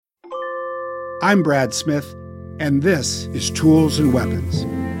I'm Brad Smith, and this is Tools and Weapons.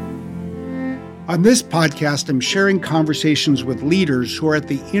 On this podcast, I'm sharing conversations with leaders who are at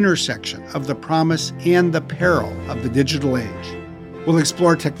the intersection of the promise and the peril of the digital age. We'll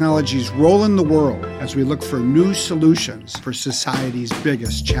explore technology's role in the world as we look for new solutions for society's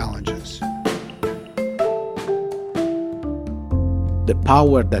biggest challenges. The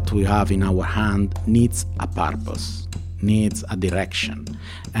power that we have in our hand needs a purpose, needs a direction,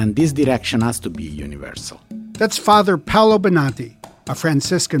 and this direction has to be universal. That's Father Paolo Benanti, a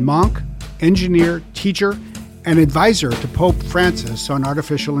Franciscan monk, engineer, teacher, and advisor to Pope Francis on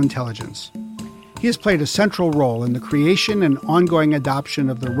artificial intelligence. He has played a central role in the creation and ongoing adoption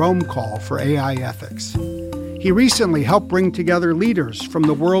of the Rome Call for AI ethics. He recently helped bring together leaders from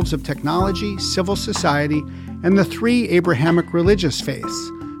the worlds of technology, civil society, and the three Abrahamic religious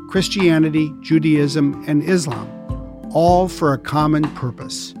faiths, Christianity, Judaism, and Islam, all for a common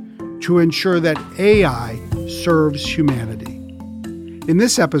purpose, to ensure that AI serves humanity. In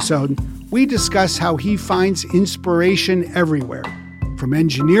this episode, we discuss how he finds inspiration everywhere, from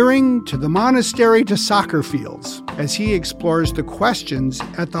engineering to the monastery to soccer fields, as he explores the questions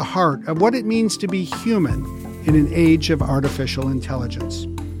at the heart of what it means to be human in an age of artificial intelligence.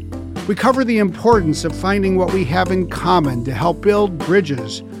 We cover the importance of finding what we have in common to help build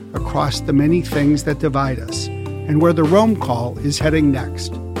bridges across the many things that divide us, and where the Rome Call is heading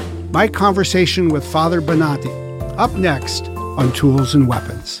next. My conversation with Father Benanti, up next on Tools and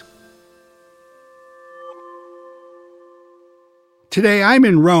Weapons. Today, I'm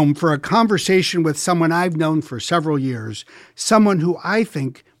in Rome for a conversation with someone I've known for several years, someone who I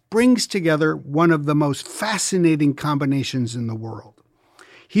think brings together one of the most fascinating combinations in the world.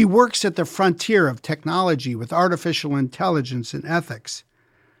 He works at the frontier of technology with artificial intelligence and ethics,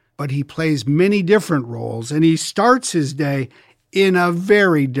 but he plays many different roles, and he starts his day in a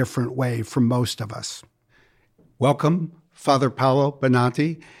very different way from most of us. Welcome, Father Paolo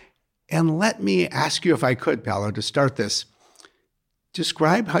Benanti. And let me ask you, if I could, Paolo, to start this,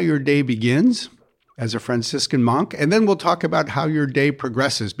 describe how your day begins as a Franciscan monk, and then we'll talk about how your day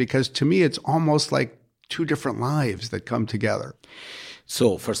progresses, because to me, it's almost like two different lives that come together.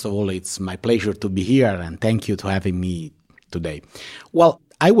 So, first of all, it's my pleasure to be here, and thank you for having me today. Well,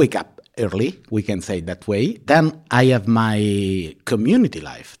 I wake up early, we can say that way. Then I have my community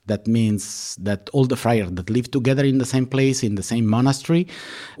life. That means that all the friars that live together in the same place, in the same monastery,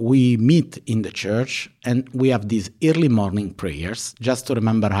 we meet in the church and we have these early morning prayers just to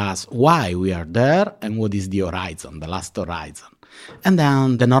remember us why we are there and what is the horizon, the last horizon. And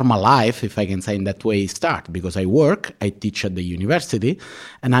then the normal life, if I can say in that way, start, because I work, I teach at the university,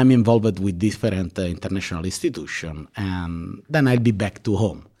 and I'm involved with different international institutions, and then I'll be back to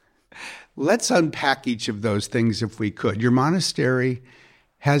home. Let's unpack each of those things if we could. Your monastery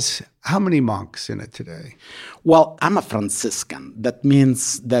has how many monks in it today? Well, I'm a Franciscan. That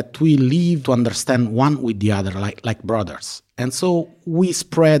means that we live to understand one with the other like brothers. And so we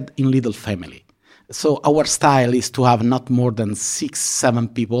spread in little family. So our style is to have not more than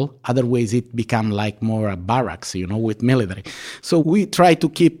 6-7 people. Otherwise, it become like more barracks, with military. So we try to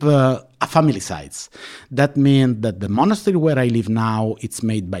keep a family size. That means that the monastery where I live now, it's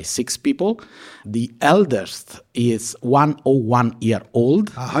made by 6 people. The eldest is 101 year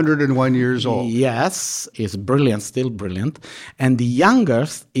old. 101 years old. Yes, is brilliant, still brilliant. And the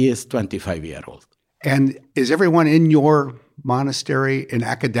youngest is 25 year old. And is everyone in your monastery an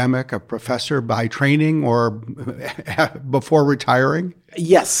academic, a professor by training, or before retiring?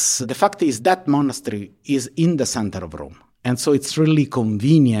 Yes. The fact is that monastery is in the center of Rome. And so it's really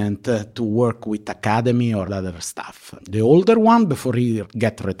convenient to work with academy or other stuff. The older one, before he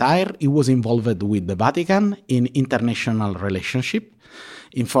get retired, he was involved with the Vatican in international relationship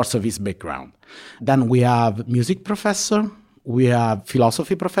in force of his background. Then we have music professor, we have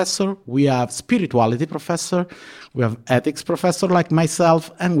philosophy professor, we have spirituality professor, we have ethics professor like myself,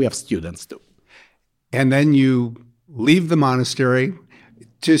 and we have students too. And then you leave the monastery.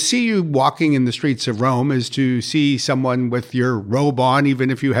 To see you walking in the streets of Rome is to see someone with your robe on, even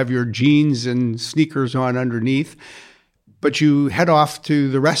if you have your jeans and sneakers on underneath. But you head off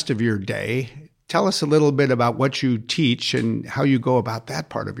to the rest of your day. Tell us a little bit about what you teach and how you go about that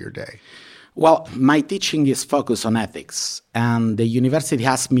part of your day. Well, my teaching is focused on ethics, and the university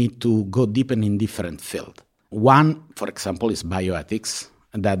asked me to go deeper in different fields. One, for example, is bioethics.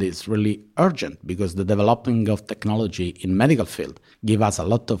 And that is really urgent because the developing of technology in medical field give us a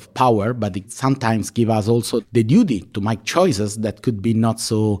lot of power, but it sometimes give us also the duty to make choices that could be not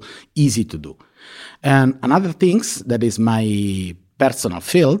so easy to do. And another things that is my personal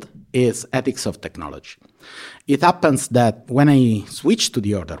field is ethics of technology. It happens that when I switched to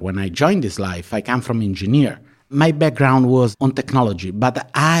the order, when I joined this life, I come from engineer. My background was on technology, but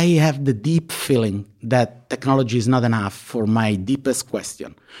I have the deep feeling that technology is not enough for my deepest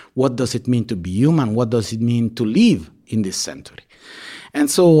question. What does it mean to be human? What does it mean to live in this century? And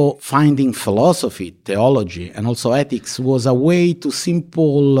so finding philosophy, theology, and also ethics was a way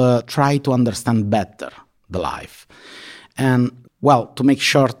to try to understand better the life. And well, to make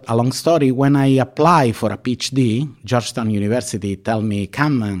short a long story, when I apply for a PhD, Georgetown University tell me,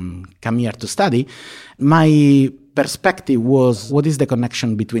 come here to study, my perspective was, what is the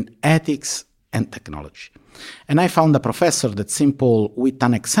connection between ethics and technology? And I found a professor that with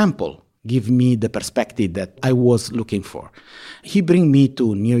an example, give me the perspective that I was looking for. He bring me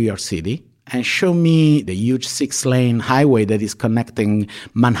to New York City and show me the huge 6-lane highway that is connecting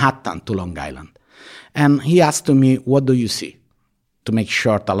Manhattan to Long Island. And he asked me, what do you see? To make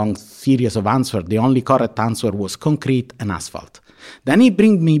short a long series of answers, the only correct answer was concrete and asphalt. Then he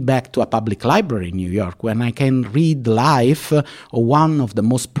bring me back to a public library in New York when I can read the life of one of the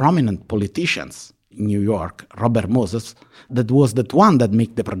most prominent politicians in New York, Robert Moses, that was the one that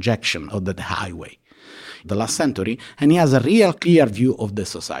made the projection of the highway the last century, and he has a real clear view of the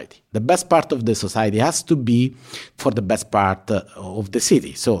society. The best part of the society has to be for the best part of the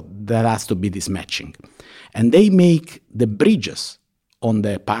city, so there has to be this matching. And they make the bridges on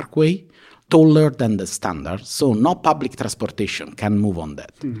the parkway taller than the standard, so no public transportation can move on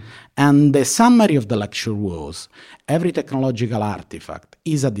that. And the summary of the lecture was, every technological artifact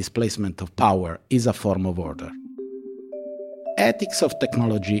is a displacement of power, is a form of order. Ethics of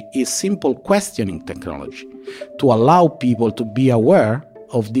technology is simple questioning technology to allow people to be aware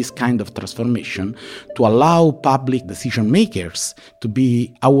of this kind of transformation, to allow public decision makers to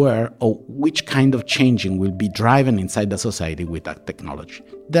be aware of which kind of changing will be driven inside the society with that technology.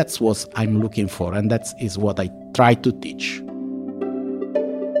 That's what I'm looking for, and that is what I try to teach.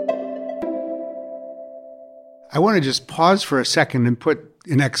 I want to just pause for a second and put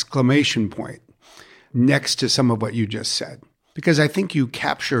an exclamation point next to some of what you just said, because I think you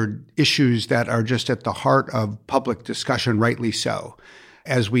captured issues that are just at the heart of public discussion, rightly so,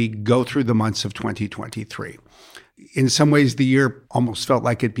 as we go through the months of 2023. In some ways, the year almost felt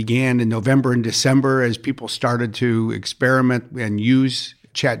like it began in November and December as people started to experiment and use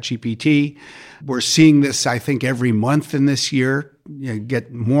ChatGPT. We're seeing this, I think, every month in this year,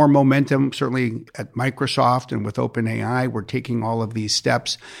 get more momentum, certainly at Microsoft and with OpenAI. We're taking all of these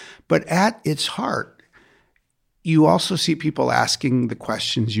steps. But at its heart, you also see people asking the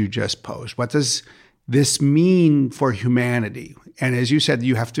questions you just posed. What does this mean for humanity? And as you said,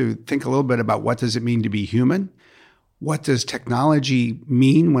 you have to think a little bit about what does it mean to be human? What does technology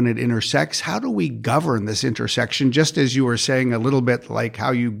mean when it intersects? How do we govern this intersection? Just as you were saying, a little bit like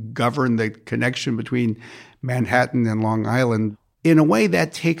how you govern the connection between Manhattan and Long Island, in a way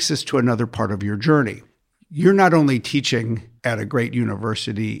that takes us to another part of your journey. You're not only teaching at a great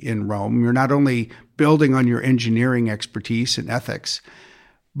university in Rome, you're not only building on your engineering expertise and ethics,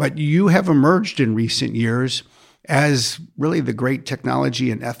 but you have emerged in recent years as really the great technology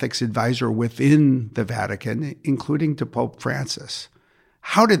and ethics advisor within the Vatican, including to Pope Francis.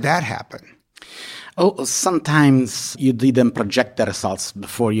 How did that happen? Oh, sometimes you didn't project the results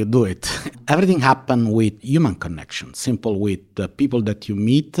before you do it. Everything happened with human connection, simple with the people that you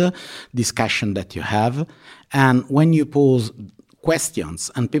meet, discussion that you have. And when you pose questions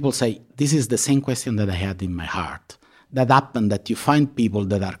and people say, this is the same question that I had in my heart, that happened that you find people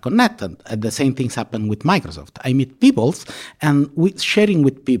that are connected. And the same things happen with Microsoft. I meet people, and with sharing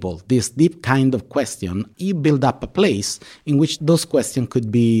with people this deep kind of question, you build up a place in which those questions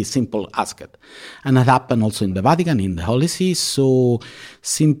could be simple asked. And that happened also in the Vatican, in the Holy See. So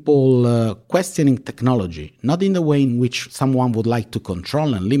simple questioning technology, not in the way in which someone would like to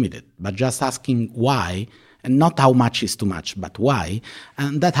control and limit it, but just asking why, and not how much is too much, but why.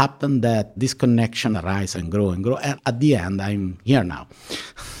 And that happened that this connection arise and grow. And at the end, I'm here now.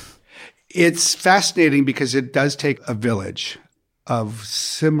 It's fascinating because it does take a village of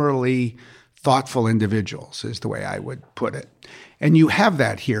similarly thoughtful individuals, is the way I would put it. And you have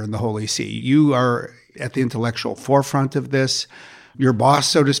that here in the Holy See. You are at the intellectual forefront of this. Your boss,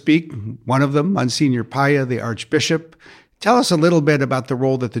 so to speak, one of them, Monsignor Paya, the Archbishop. Tell us a little bit about the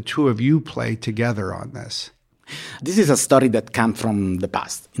role that the two of you play together on this. This is a story that comes from the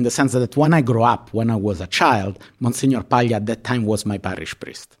past, in the sense that when I grew up, when I was a child, Monsignor Paglia at that time was my parish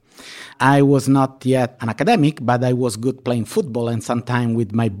priest. I was not yet an academic, but I was good playing football, and sometimes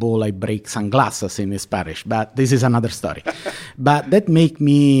with my ball I break sunglasses in his parish. But this is another story. But that made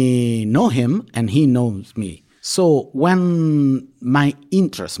me know him, and he knows me So when my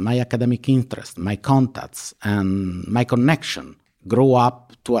interest, my academic interest, my contacts, and my connection grow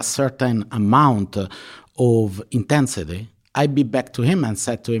up to a certain amount of intensity, I be back to him and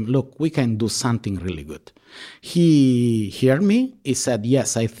said to him, look, we can do something really good. He heard me. He said,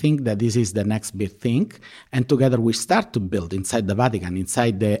 yes, I think that this is the next big thing. And together we start to build inside the Vatican,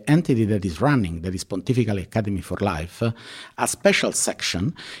 inside the entity that is running, that is Pontifical Academy for Life, a special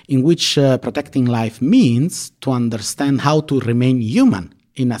section in which protecting life means to understand how to remain human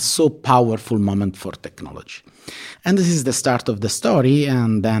in a so powerful moment for technology. And this is the start of the story,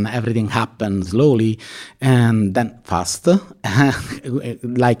 and then everything happened slowly and then fast,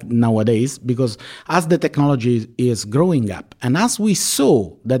 like nowadays, because as the technology is growing up, and as we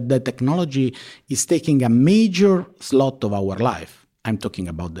saw that the technology is taking a major slot of our life, I'm talking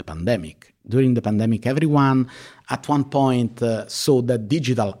about the pandemic. During the pandemic, everyone at one point saw that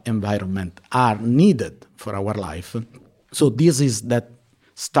digital environment are needed for our life. So this is that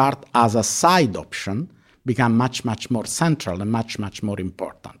start as a side option, become much, much more central and much, much more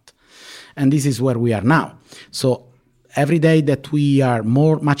important. And this is where we are now. So every day that we are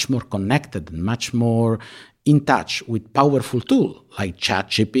much more connected and much more in touch with powerful tools like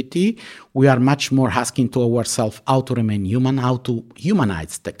ChatGPT, we are much more asking to ourselves how to remain human, how to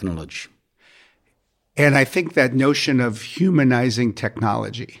humanize technology. And I think that notion of humanizing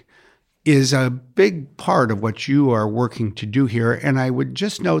technology is a big part of what you are working to do here. And I would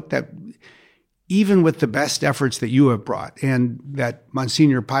just note that even with the best efforts that you have brought and that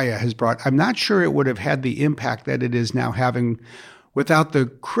Monsignor Paya has brought, I'm not sure it would have had the impact that it is now having without the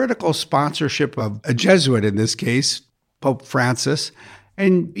critical sponsorship of a Jesuit, in this case, Pope Francis.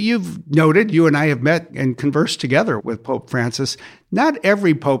 And you've noted, you and I have met and conversed together with Pope Francis. Not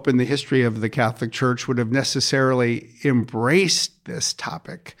every pope in the history of the Catholic Church would have necessarily embraced this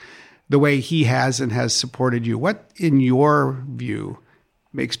topic the way he has and has supported you. What, in your view,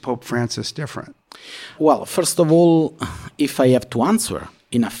 makes Pope Francis different? Well, first of all, if I have to answer,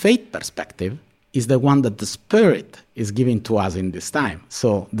 in a faith perspective, is the one that the Spirit is giving to us in this time.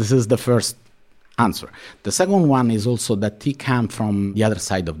 So this is the first answer. The second one is also that he came from the other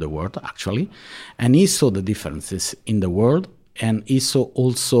side of the world, actually, and he saw the differences in the world, and he saw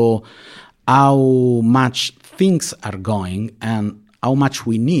also how much things are going and how much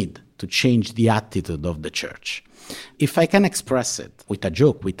we need to change the attitude of the church. If I can express it with a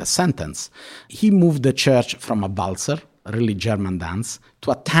joke, with a sentence, he moved the church from a valser, really German dance, to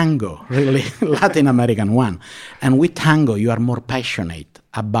a tango, really Latin American one. And with tango, you are more passionate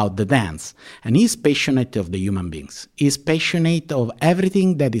about the dance. And he's passionate of the human beings. He's passionate of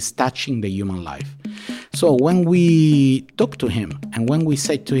everything that is touching the human life. So when we talk to him and when we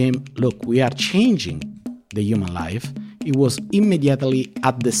say to him, look, we are changing the human life, he was immediately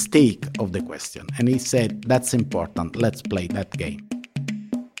at the stake of the question. And he said, that's important, let's play that game.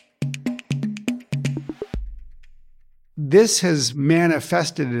 This has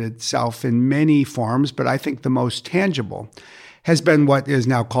manifested itself in many forms, but I think the most tangible has been what is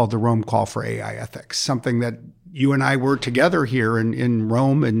now called the Rome Call for AI Ethics, something that you and I were together here in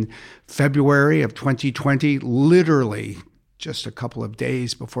Rome in February of 2020, literally just a couple of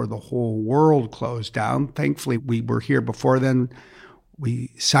days before the whole world closed down. Thankfully, we were here before then. We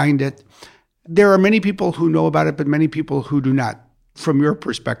signed it. There are many people who know about it, but many people who do not. From your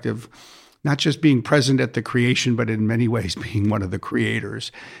perspective, not just being present at the creation, but in many ways being one of the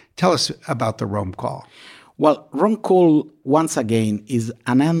creators. Tell us about the Rome Call. Well, Rome Call, once again, is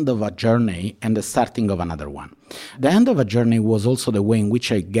an end of a journey and the starting of another one. The end of a journey was also the way in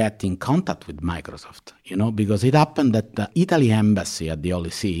which I get in contact with Microsoft, because it happened at the Italy embassy at the Holy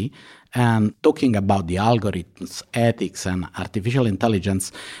See, and talking about the algorithms, ethics, and artificial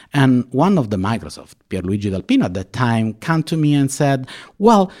intelligence. And one of the Microsoft, Pierluigi Dalpino at that time, came to me and said,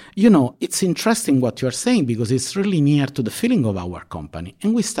 well, it's interesting what you're saying because it's really near to the feeling of our company.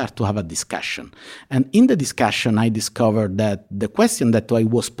 And we start to have a discussion. And in the discussion, I discovered that the question that I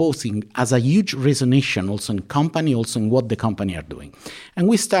was posing has a huge resonance also in company, also in what the company are doing. And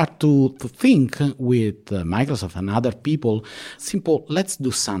we start to think with Microsoft and other people, simple, let's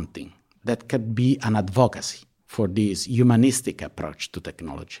do something that could be an advocacy for this humanistic approach to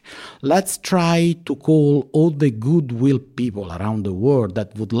technology. Let's try to call all the goodwill people around the world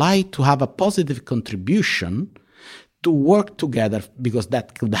that would like to have a positive contribution to work together because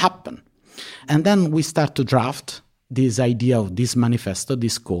that could happen. And then we start to draft this idea of this manifesto,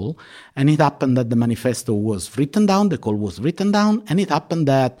 this call, and it happened that the manifesto was written down, the call was written down, and it happened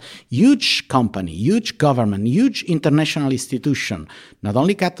that huge company, huge government, huge international institution, not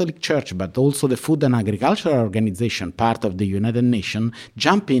only Catholic Church, but also the Food and Agriculture Organization, part of the United Nations,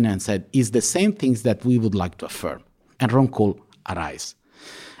 jump in and said, it's the same things that we would like to affirm. And Ron Call arise.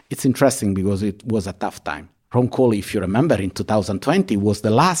 It's interesting because it was a tough time. Ron Call, if you remember, in 2020 was the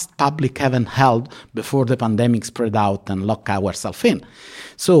last public event held before the pandemic spread out and locked ourselves in.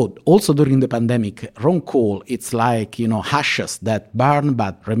 So also during the pandemic, Ron Call, it's like, ashes that burn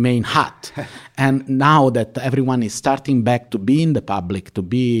but remain hot. And now that everyone is starting back to be in the public, to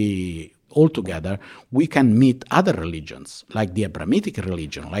be all together, we can meet other religions, like the Abrahamic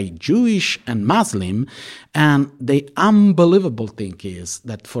religion, like Jewish and Muslim. And the unbelievable thing is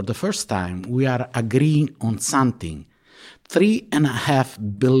that for the first time, we are agreeing on something.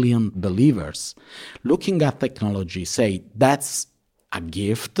 3.5 billion believers looking at technology say that's a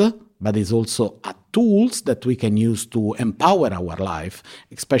gift, but it's also a tools that we can use to empower our life,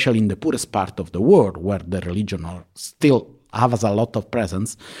 especially in the poorest part of the world where the religion are still has a lot of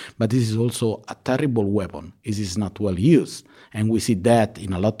presence, but this is also a terrible weapon. It is not well used. And we see that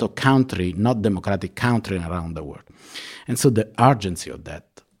in a lot of countries, not democratic countries around the world. And so the urgency of that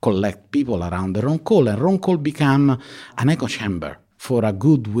collect people around the Ron Call, and Ron Call become an echo chamber for a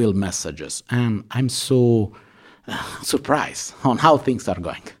goodwill messages. And I'm so surprised on how things are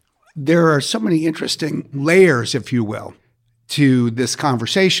going. There are so many interesting layers, if you will, to this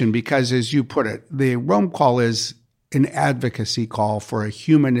conversation, because as you put it, the Ron Call is an advocacy call for a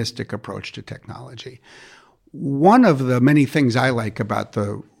humanistic approach to technology. One of the many things I like about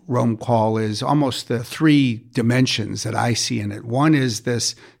the Ron Call is almost the three dimensions that I see in it. One is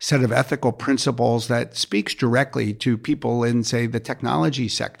this set of ethical principles that speaks directly to people in, say, the technology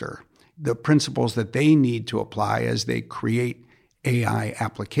sector, the principles that they need to apply as they create AI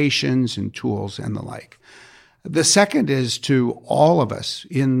applications and tools and the like. The second is to all of us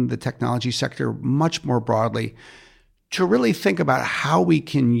in the technology sector much more broadly, to really think about how we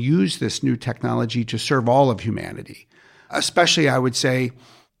can use this new technology to serve all of humanity, especially, I would say,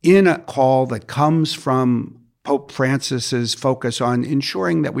 in a call that comes from Pope Francis's focus on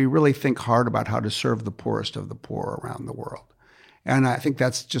ensuring that we really think hard about how to serve the poorest of the poor around the world. And I think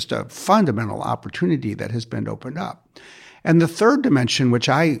that's just a fundamental opportunity that has been opened up. And the third dimension, which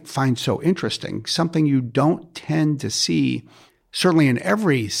I find so interesting, something you don't tend to see, certainly in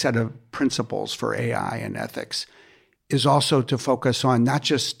every set of principles for AI and ethics, is also to focus on not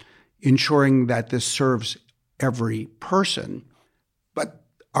just ensuring that this serves every person, but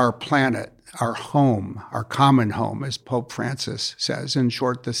our planet, our home, our common home, as Pope Francis says, in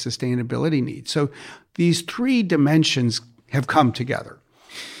short, the sustainability needs. So these three dimensions have come together.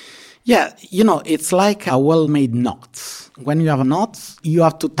 Yeah, it's like a well-made knot. When you have a knot, you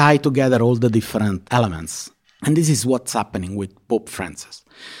have to tie together all the different elements. And this is what's happening with Pope Francis.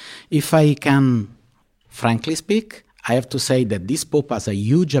 If I can frankly speak, I have to say that this Pope has a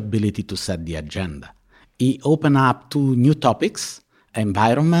huge ability to set the agenda. He opened up two new topics,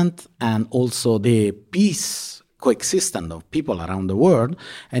 environment and also the peace coexistence of people around the world.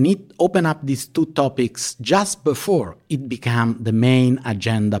 And it opened up these two topics just before it became the main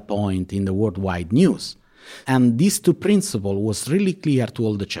agenda point in the worldwide news. And these two principles was really clear to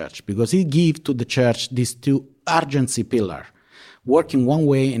all the church because it gave to the church these two urgency pillars, working one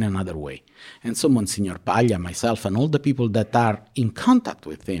way and another way. And so Monsignor Paglia, myself, and all the people that are in contact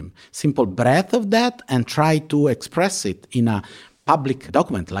with him, simple breath of that and try to express it in a public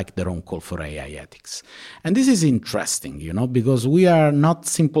document like the Ron Call for AI Ethics. And this is interesting, because we are not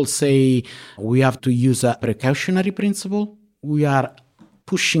simple say we have to use a precautionary principle. We are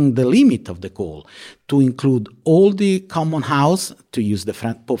pushing the limit of the call to include all the common house, to use the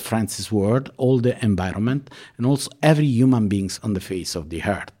Pope Francis word, all the environment, and also every human being on the face of the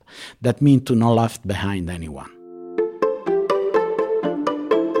earth. That means to not left behind anyone.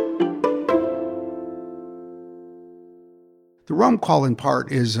 The Ron Call, in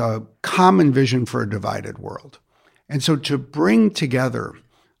part, is a common vision for a divided world. And so to bring together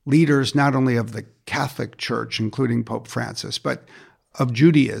leaders not only of the Catholic Church, including Pope Francis, but of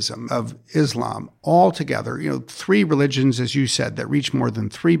Judaism, of Islam, all together, three religions, as you said, that reach more than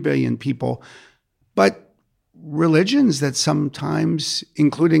 3 billion people, but religions that sometimes,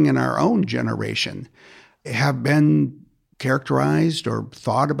 including in our own generation, have been characterized or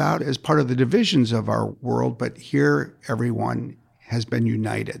thought about as part of the divisions of our world, but here everyone has been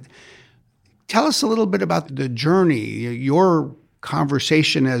united. Tell us a little bit about the journey, your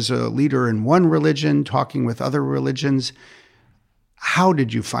conversation as a leader in one religion, talking with other religions. How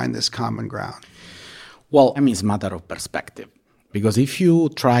did you find this common ground? Well, I mean, it's a matter of perspective. Because if you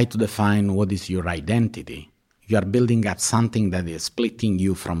try to define what is your identity, you are building up something that is splitting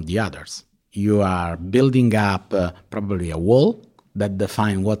you from the others. You are building up probably a wall that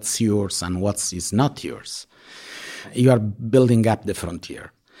defines what's yours and what is not yours. You are building up the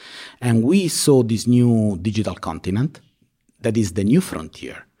frontier. And we saw this new digital continent that is the new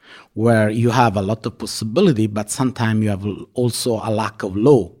frontier, where you have a lot of possibility, but sometimes you have also a lack of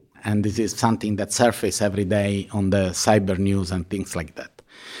law. And this is something that surfaces every day on the cyber news and things like that.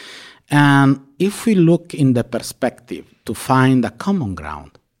 And if we look in the perspective to find a common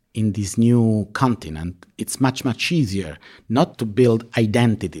ground in this new continent, it's much, much easier not to build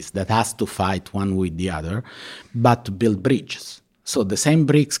identities that has to fight one with the other, but to build bridges. So the same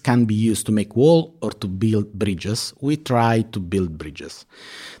bricks can be used to make wall or to build bridges. We try to build bridges.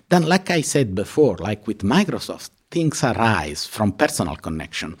 Then, like I said before, like with Microsoft, things arise from personal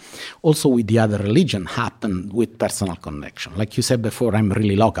connection. Also with the other religion happen with personal connection. Like you said before, I'm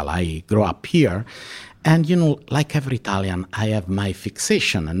really local. I grew up here. And, like every Italian, I have my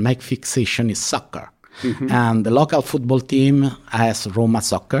fixation, and my fixation is soccer. Mm-hmm. And the local football team has Roma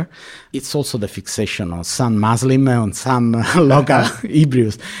soccer. It's also the fixation of some Muslim and some local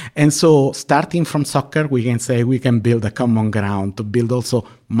Hebrews. And so starting from soccer, we can say we can build a common ground to build also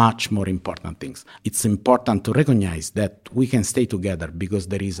much more important things. It's important to recognize that we can stay together because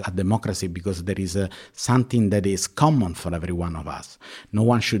there is a democracy, because there is something that is common for every one of us. No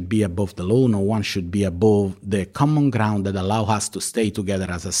one should be above the law. No one should be above the common ground that allow us to stay together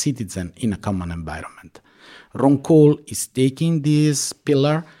as a citizen in a common environment. Ron Cole is taking this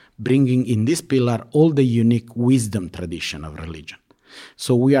pillar, bringing in this pillar all the unique wisdom tradition of religion.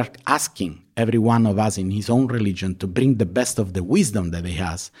 So we are asking every one of us in his own religion to bring the best of the wisdom that he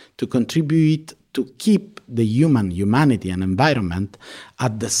has to contribute to keep the humanity and environment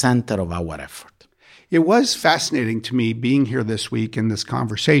at the center of our effort. It was fascinating to me being here this week in this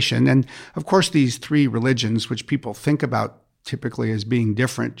conversation. And of course, these three religions, which people think about typically as being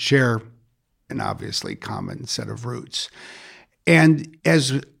different, share an obviously common set of roots. And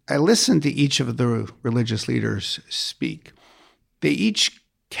as I listened to each of the religious leaders speak, they each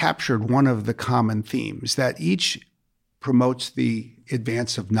captured one of the common themes, that each promotes the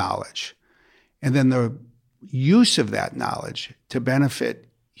advance of knowledge and then the use of that knowledge to benefit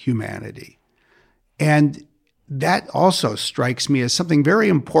humanity. And that also strikes me as something very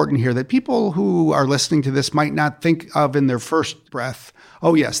important here that people who are listening to this might not think of in their first breath.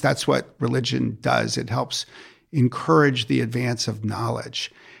 Oh, yes, that's what religion does. It helps encourage the advance of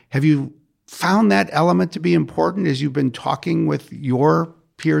knowledge. Have you found that element to be important as you've been talking with your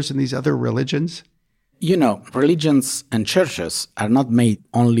peers in these other religions? Religions and churches are not made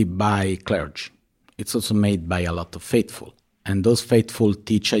only by clergy. It's also made by a lot of faithful. And those faithful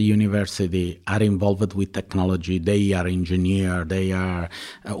teach at university, are involved with technology. They are engineers. They are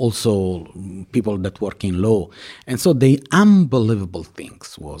also people that work in law. And so the unbelievable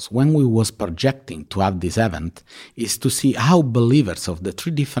things was when we was projecting to have this event is to see how believers of the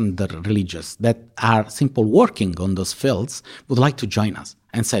three different religions that are simple working on those fields would like to join us.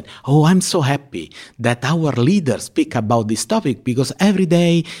 And said, I'm so happy that our leaders speak about this topic because every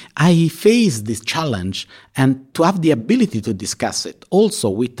day I face this challenge, and to have the ability to discuss it also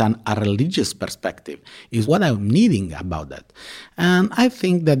with a religious perspective is what I'm needing about that. And I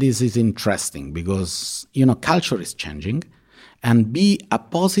think that this is interesting because, culture is changing, and be a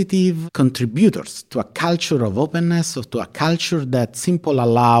positive contributors to a culture of openness, or to a culture that simply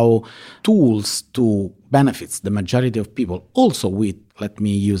allow tools to benefits the majority of people, also with, let me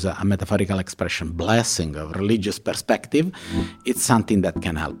use a metaphorical expression, blessing of religious perspective. It's something that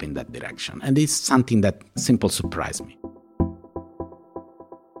can help in that direction. And it's something that simply surprised me.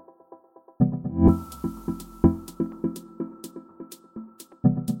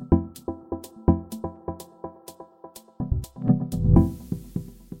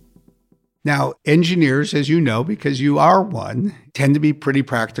 Now, engineers, as you know, because you are one, tend to be pretty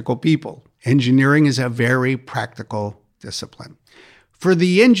practical people. Engineering is a very practical discipline. For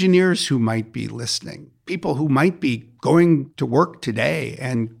the engineers who might be listening, people who might be going to work today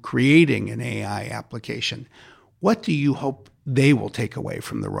and creating an AI application, what do you hope they will take away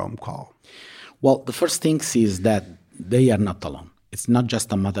from the Rome call? Well, the first thing is that they are not alone. It's not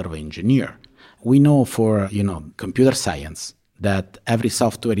just a matter of engineer. We know for, computer science, that every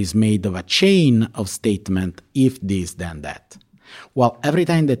software is made of a chain of statement, if this, then that. Well, every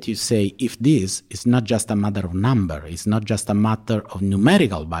time that you say if this, it's not just a matter of number, it's not just a matter of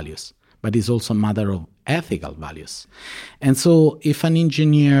numerical values, but it's also a matter of ethical values. And so if an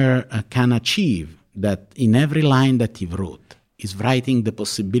engineer can achieve that in every line that he wrote, is writing the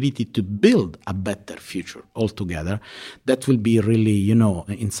possibility to build a better future altogether that will be really,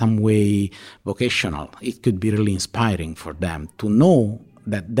 in some way vocational. It could be really inspiring for them to know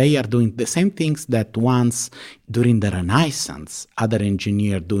that they are doing the same things that once during the Renaissance other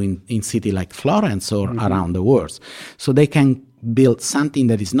engineers doing in city like Florence or around the world. So they can build something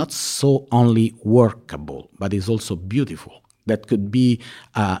that is not so only workable, but is also beautiful. That could be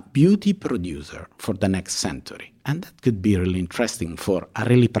a beauty producer for the next century. And that could be really interesting for a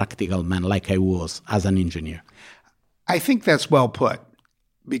really practical man like I was as an engineer. I think that's well put,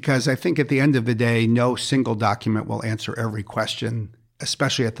 because I think at the end of the day, no single document will answer every question,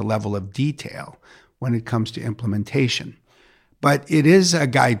 especially at the level of detail when it comes to implementation. But it is a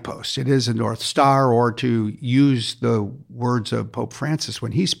guidepost. It is a North Star, or to use the words of Pope Francis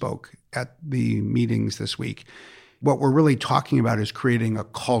when he spoke at the meetings this week, what we're really talking about is creating a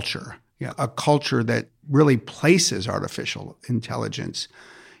culture, a culture that really places artificial intelligence,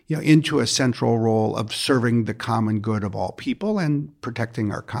 into a central role of serving the common good of all people and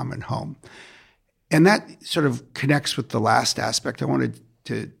protecting our common home. And that sort of connects with the last aspect I wanted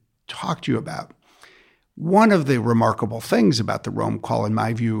to talk to you about. One of the remarkable things about the Rome Call, in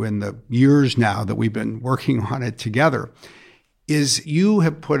my view, in the years now that we've been working on it together, is you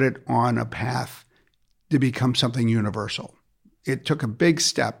have put it on a path to become something universal. It took a big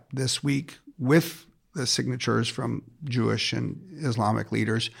step this week with the signatures from Jewish and Islamic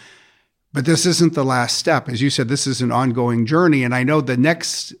leaders. But this isn't the last step. As you said, this is an ongoing journey. And I know the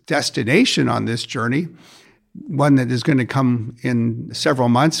next destination on this journey, one that is going to come in several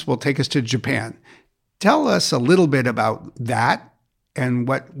months, will take us to Japan. Tell us a little bit about that and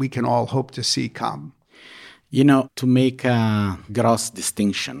what we can all hope to see come. To make a gross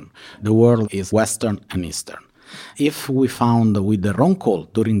distinction, the world is Western and Eastern. If we found with the Rome Call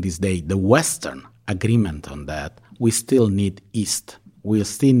during this day the Western agreement on that, we still need East. We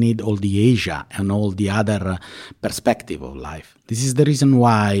still need all the Asia and all the other perspective of life. This is the reason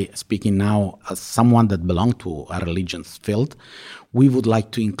why, speaking now as someone that belongs to a religions field, we would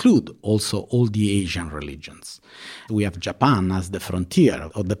like to include also all the Asian religions. We have Japan as the frontier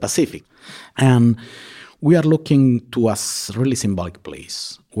of the Pacific. And we are looking to a really symbolic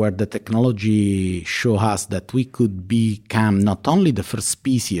place where the technology shows us that we could become not only the first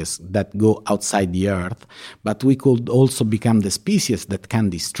species that go outside the Earth, but we could also become the species that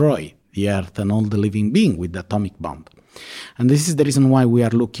can destroy the Earth and all the living beings with the atomic bomb. And this is the reason why we are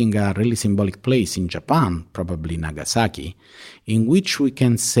looking at a really symbolic place in Japan, probably Nagasaki, in which we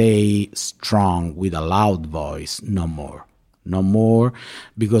can say strong with a loud voice, no more. No more,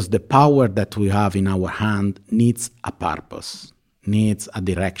 because the power that we have in our hand needs a purpose, needs a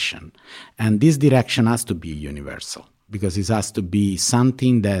direction. And this direction has to be universal, because it has to be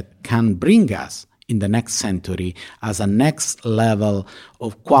something that can bring us in the next century as a next level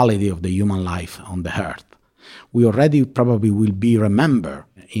of quality of the human life on the earth. We already probably will be remembered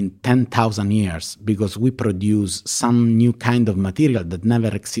in 10,000 years because we produce some new kind of material that never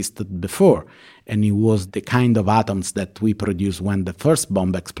existed before. And it was the kind of atoms that we produced when the first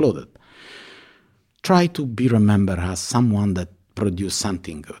bomb exploded. Try to be remembered as someone that produced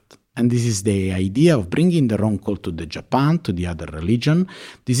something good. And this is the idea of bringing the Rome Call to the Japan, to the other religion.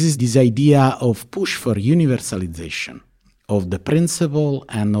 This is this idea of push for universalization of the principle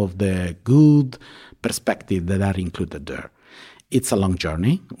and of the good perspective that are included there. It's a long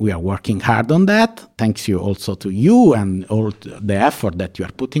journey. We are working hard on that. Thanks you also to you and all the effort that you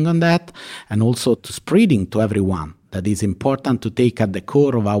are putting on that, and also to spreading to everyone that is important to take at the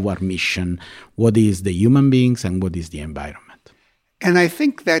core of our mission what is the human beings and what is the environment. And I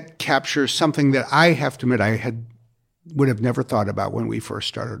think that captures something that I have to admit I would have never thought about when we first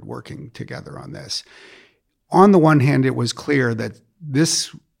started working together on this. On the one hand, it was clear that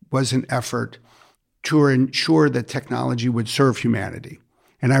this was an effort to ensure that technology would serve humanity.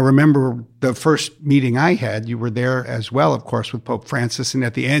 And I remember the first meeting I had, you were there as well, of course, with Pope Francis. And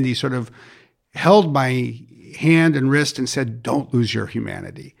at the end, he sort of held my hand and wrist and said, don't lose your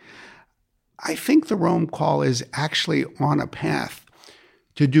humanity. I think the Rome Call is actually on a path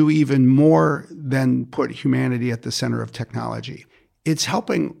to do even more than put humanity at the center of technology. It's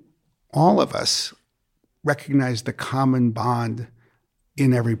helping all of us recognize the common bond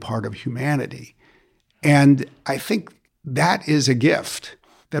in every part of humanity. And I think that is a gift,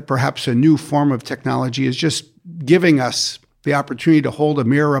 that perhaps a new form of technology is just giving us the opportunity to hold a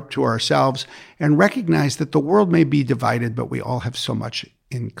mirror up to ourselves and recognize that the world may be divided, but we all have so much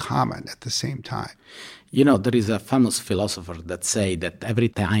in common at the same time. You know, there is a famous philosopher that say that every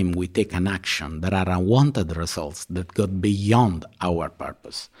time we take an action, there are unwanted results that go beyond our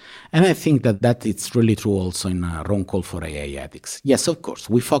purpose. And I think that it's really true also in a wrong call for AI ethics. Yes, of course,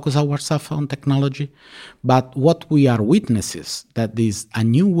 we focus ourselves on technology, but what we are witnesses that is a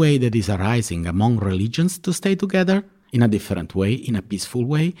new way that is arising among religions to stay together in a different way, in a peaceful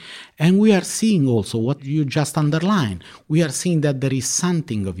way. And we are seeing also what you just underlined. We are seeing that there is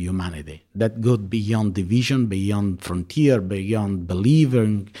something of humanity that goes beyond division, beyond frontier, beyond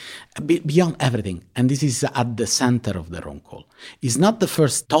believing, beyond everything. And this is at the center of the wrong call. It's not the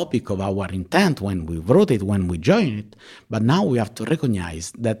first topic of our intent when we wrote it, when we joined it, but now we have to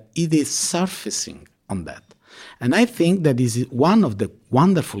recognize that it is surfacing on that. And I think that is one of the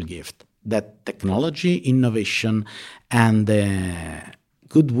wonderful gifts that technology, innovation, and the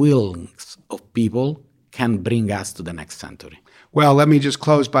goodwill of people can bring us to the next century. Well, let me just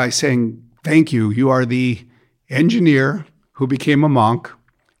close by saying thank you. You are the engineer who became a monk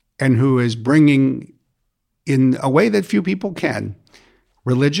and who is bringing, in a way that few people can,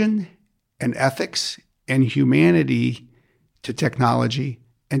 religion and ethics and humanity to technology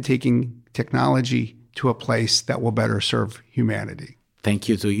and taking technology to a place that will better serve humanity. Thank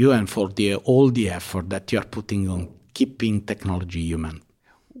you to you and for all the effort that you are putting on keeping technology human.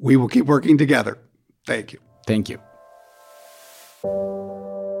 We will keep working together. Thank you. Thank you.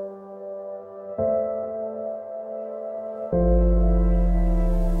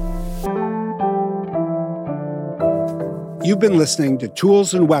 You've been listening to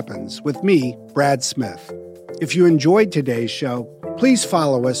Tools and Weapons with me, Brad Smith. If you enjoyed today's show, please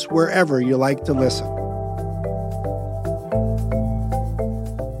follow us wherever you like to listen.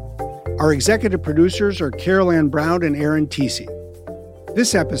 Our executive producers are Carol Ann Brown and Aaron Teesey.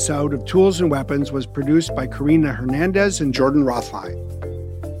 This episode of Tools and Weapons was produced by Karina Hernandez and Jordan Rothlein.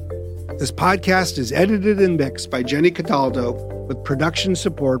 This podcast is edited and mixed by Jenny Cataldo with production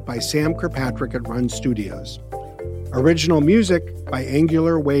support by Sam Kirkpatrick at Run Studios. Original music by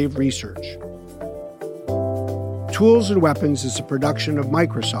Angular Wave Research. Tools and Weapons is a production of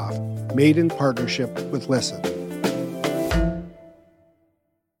Microsoft, made in partnership with Listen.